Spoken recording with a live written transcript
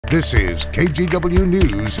This is KGW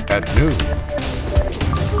News at noon.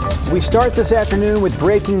 We start this afternoon with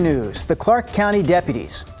breaking news. The Clark County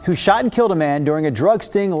deputies who shot and killed a man during a drug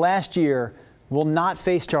sting last year will not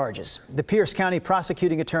face charges. The Pierce County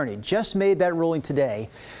prosecuting attorney just made that ruling today.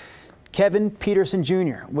 Kevin Peterson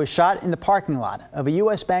Jr. was shot in the parking lot of a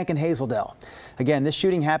U.S. bank in Hazeldale. Again, this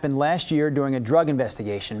shooting happened last year during a drug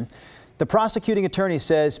investigation. The prosecuting attorney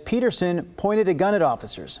says Peterson pointed a gun at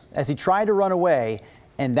officers as he tried to run away,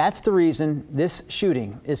 and that's the reason this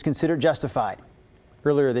shooting is considered justified.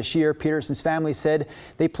 Earlier this year, Peterson's family said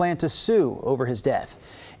they plan to sue over his death.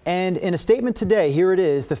 And in a statement today, here it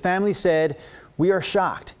is, the family said, "We are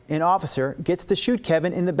shocked. An officer gets to shoot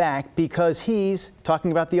Kevin in the back because he's,"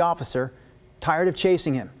 talking about the officer, "tired of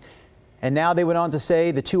chasing him." And now they went on to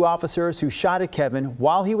say the two officers who shot at Kevin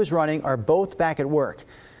while he was running are both back at work.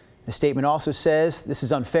 The statement also says this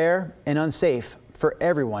is unfair and unsafe for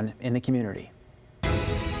everyone in the community.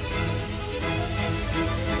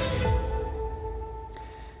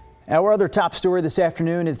 Our other top story this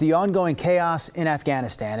afternoon is the ongoing chaos in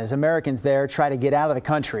Afghanistan as Americans there try to get out of the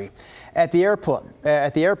country. At the airport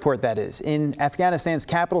that is, in Afghanistan's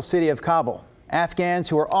capital city of Kabul, Afghans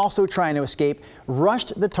who are also trying to escape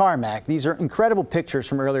rushed the tarmac. These are incredible pictures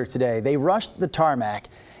from earlier today. They rushed the tarmac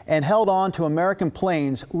and held on to American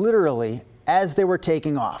planes literally as they were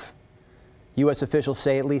taking off. U.S. officials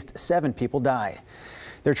say at least 7 people died.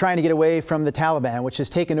 They're trying to get away from the Taliban, which has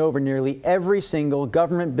taken over nearly every single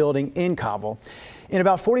government building in Kabul. In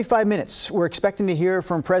about 45 minutes, we're expecting to hear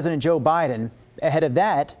from President Joe Biden. Ahead of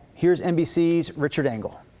that, here's NBC's Richard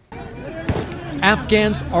Engel.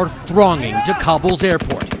 Afghans are thronging to Kabul's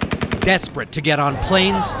airport, desperate to get on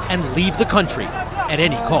planes and leave the country at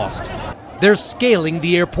any cost. They're scaling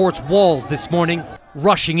the airport's walls this morning,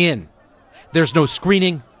 rushing in. There's no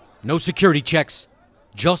screening, no security checks,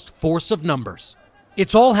 just force of numbers.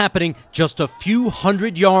 It's all happening just a few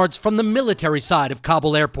hundred yards from the military side of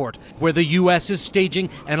Kabul airport, where the U.S. is staging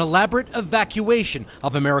an elaborate evacuation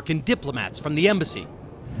of American diplomats from the embassy.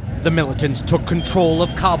 The militants took control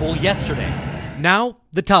of Kabul yesterday. Now,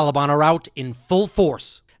 the Taliban are out in full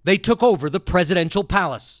force. They took over the presidential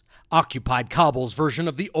palace, occupied Kabul's version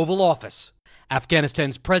of the Oval Office.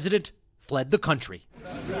 Afghanistan's president fled the country.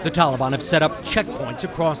 The Taliban have set up checkpoints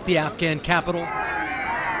across the Afghan capital.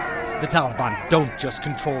 The Taliban don't just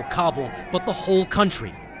control Kabul, but the whole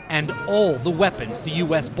country and all the weapons the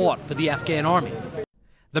U.S. bought for the Afghan army.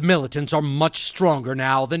 The militants are much stronger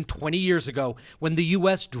now than 20 years ago when the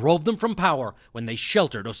U.S. drove them from power when they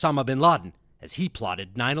sheltered Osama bin Laden as he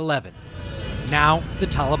plotted 9/11. Now the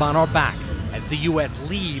Taliban are back as the U.S.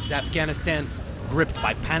 leaves Afghanistan gripped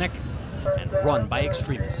by panic and run by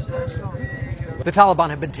extremists. The Taliban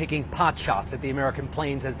have been taking pot shots at the American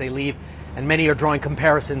planes as they leave, and many are drawing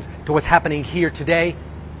comparisons to what's happening here today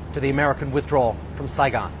to the American withdrawal from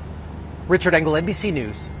Saigon. Richard Engel, NBC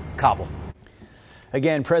News, Kabul.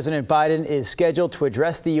 Again, President Biden is scheduled to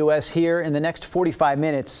address the U.S. here in the next 45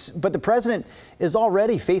 minutes, but the president is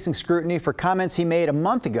already facing scrutiny for comments he made a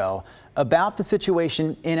month ago about the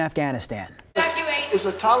situation in Afghanistan. Is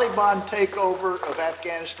a Taliban takeover of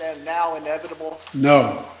Afghanistan now inevitable?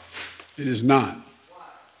 No, it is not.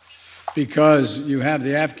 Because you have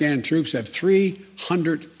the Afghan troops have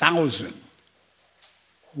 300,000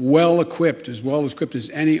 well equipped as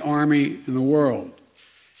any army in the world,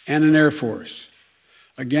 and an air force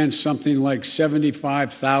against something like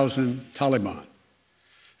 75,000 Taliban.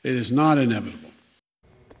 It is not inevitable.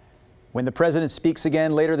 When the president speaks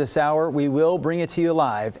again later this hour, we will bring it to you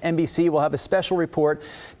live. NBC will have a special report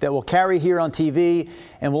that we'll carry here on TV,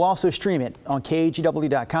 and we'll also stream it on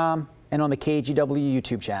KGW.com and on the KGW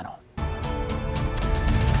YouTube channel.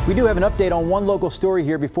 We do have an update on one local story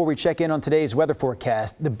here before we check in on today's weather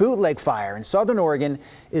forecast. The bootleg fire in southern Oregon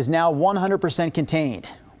is now 100% contained.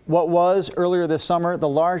 What was earlier this summer the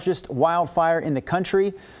largest wildfire in the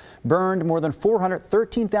country burned more than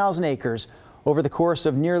 413,000 acres over the course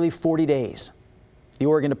of nearly 40 days. The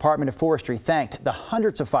Oregon Department of Forestry thanked the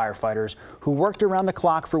hundreds of firefighters who worked around the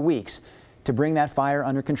clock for weeks to bring that fire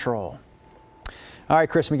under control. All right,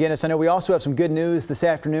 Chris McGinnis, I know we also have some good news this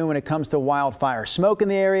afternoon when it comes to wildfire smoke in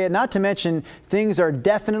the area, not to mention things are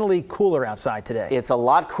definitely cooler outside today. It's a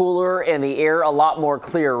lot cooler and the air a lot more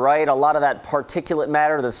clear, right? A lot of that particulate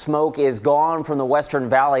matter, the smoke, is gone from the western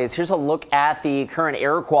valleys. Here's a look at the current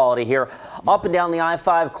air quality here. Up and down the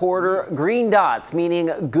I-5 corridor, green dots, meaning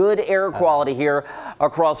good air quality here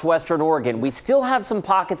across western Oregon. We still have some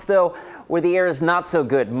pockets, though, where the air is not so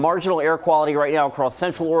good. Marginal air quality right now across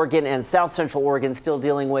central Oregon and south central Oregon, still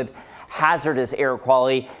dealing with hazardous air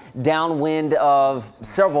quality downwind of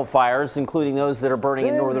several fires, including those that are burning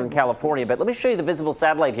in Northern California. But let me show you the visible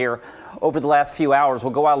satellite here over the last few hours.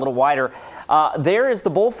 We'll go out a little wider. There is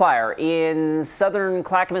the bullfire in southern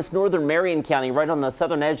Clackamas, northern Marion County, right on the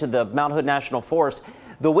southern edge of the Mount Hood National Forest.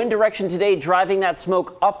 The wind direction today driving that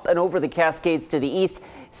smoke up and over the Cascades to the east.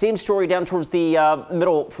 Same story down towards the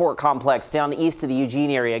Middle Fort Complex, down east of the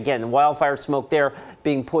Eugene area. Again, wildfire smoke there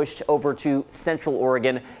being pushed over to central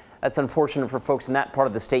Oregon. That's unfortunate for folks in that part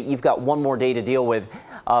of the state. You've got one more day to deal with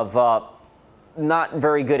of not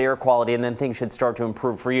very good air quality, and then things should start to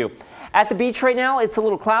improve for you. At the beach right now, it's a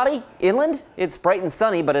little cloudy. Inland, it's bright and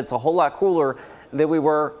sunny, but it's a whole lot cooler than we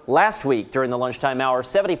were last week during the lunchtime hour.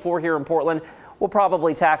 74 here in Portland. We'll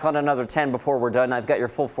probably tack on another 10 before we're done. I've got your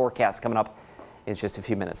full forecast coming up in just a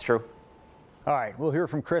few minutes. True. All right, we'll hear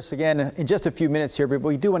from Chris again in just a few minutes here, but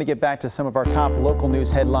we do want to get back to some of our top local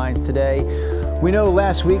news headlines today. We know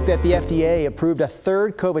last week that the FDA approved a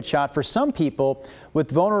third COVID shot for some people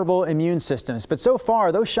with vulnerable immune systems, but so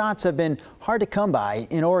far those shots have been hard to come by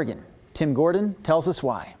in Oregon. Tim Gordon tells us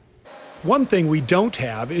why. One thing we don't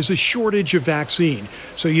have is a shortage of vaccine,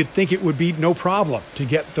 so you'd think it would be no problem to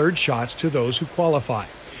get third shots to those who qualify.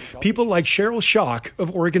 People like Cheryl Schock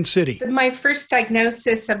of Oregon City. My first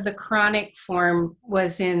diagnosis of the chronic form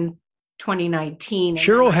was in 2019.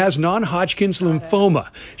 Cheryl has non-Hodgkin's lymphoma.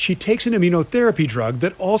 She takes an immunotherapy drug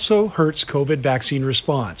that also hurts COVID vaccine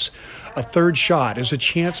response. A third shot is a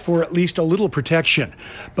chance for at least a little protection,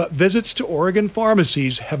 but visits to Oregon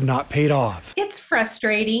pharmacies have not paid off. It's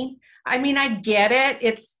frustrating. I mean, I get it.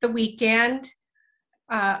 It's the weekend.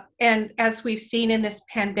 And as we've seen in this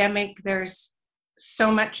pandemic, there's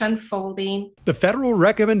so much unfolding. The federal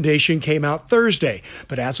recommendation came out Thursday,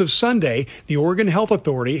 but as of Sunday, the Oregon Health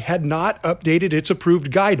Authority had not updated its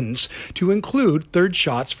approved guidance to include third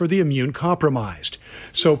shots for the immune compromised.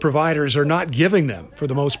 So providers are not giving them for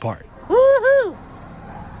the most part. Woohoo!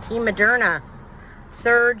 Team Moderna.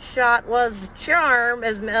 Third shot was the charm,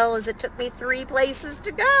 as well as it took me 3 places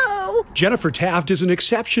to go. Jennifer Taft is an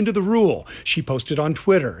exception to the rule. She posted on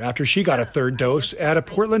Twitter after she got a third dose at a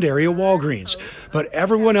Portland area Walgreens. But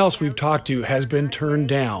everyone else we've talked to has been turned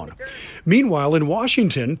down. Meanwhile, in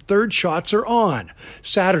Washington, third shots are on.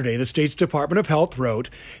 Saturday, the state's Department of Health wrote,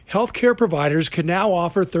 healthcare providers can now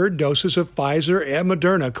offer third doses of Pfizer and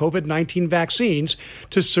Moderna COVID-19 vaccines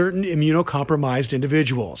to certain immunocompromised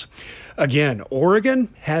individuals. Again,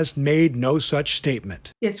 Oregon has made no such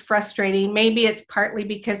statement. It's frustrating. Maybe it's partly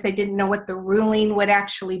because they didn't know what the ruling would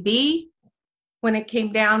actually be when it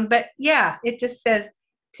came down. But yeah, it just says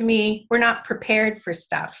to me, we're not prepared for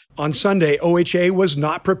stuff. On Sunday, OHA was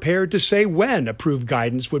not prepared to say when approved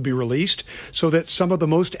guidance would be released so that some of the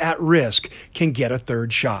most at risk can get a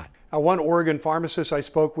third shot. One Oregon pharmacist I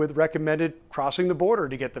spoke with recommended crossing the border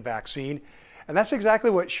to get the vaccine. And that's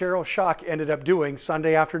exactly what Cheryl Schock ended up doing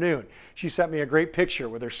Sunday afternoon. She sent me a great picture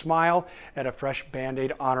with her smile and a fresh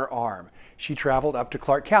Band-Aid on her arm. She traveled up to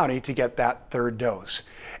Clark County to get that third dose.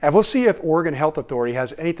 And we'll see if Oregon Health Authority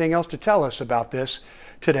has anything else to tell us about this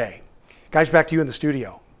today. Guys, back to you in the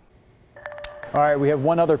studio. All right, we have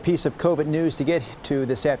one other piece of COVID news to get to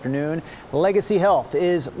this afternoon. Legacy Health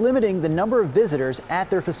is limiting the number of visitors at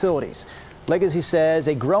their facilities. Legacy says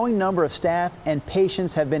a growing number of staff and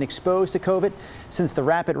patients have been exposed to COVID since the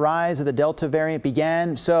rapid rise of the Delta variant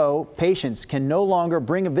began, so patients can no longer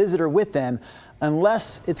bring a visitor with them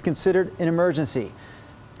unless it's considered an emergency.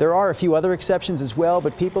 There are a few other exceptions as well,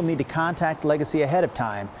 but people need to contact Legacy ahead of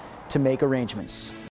time to make arrangements.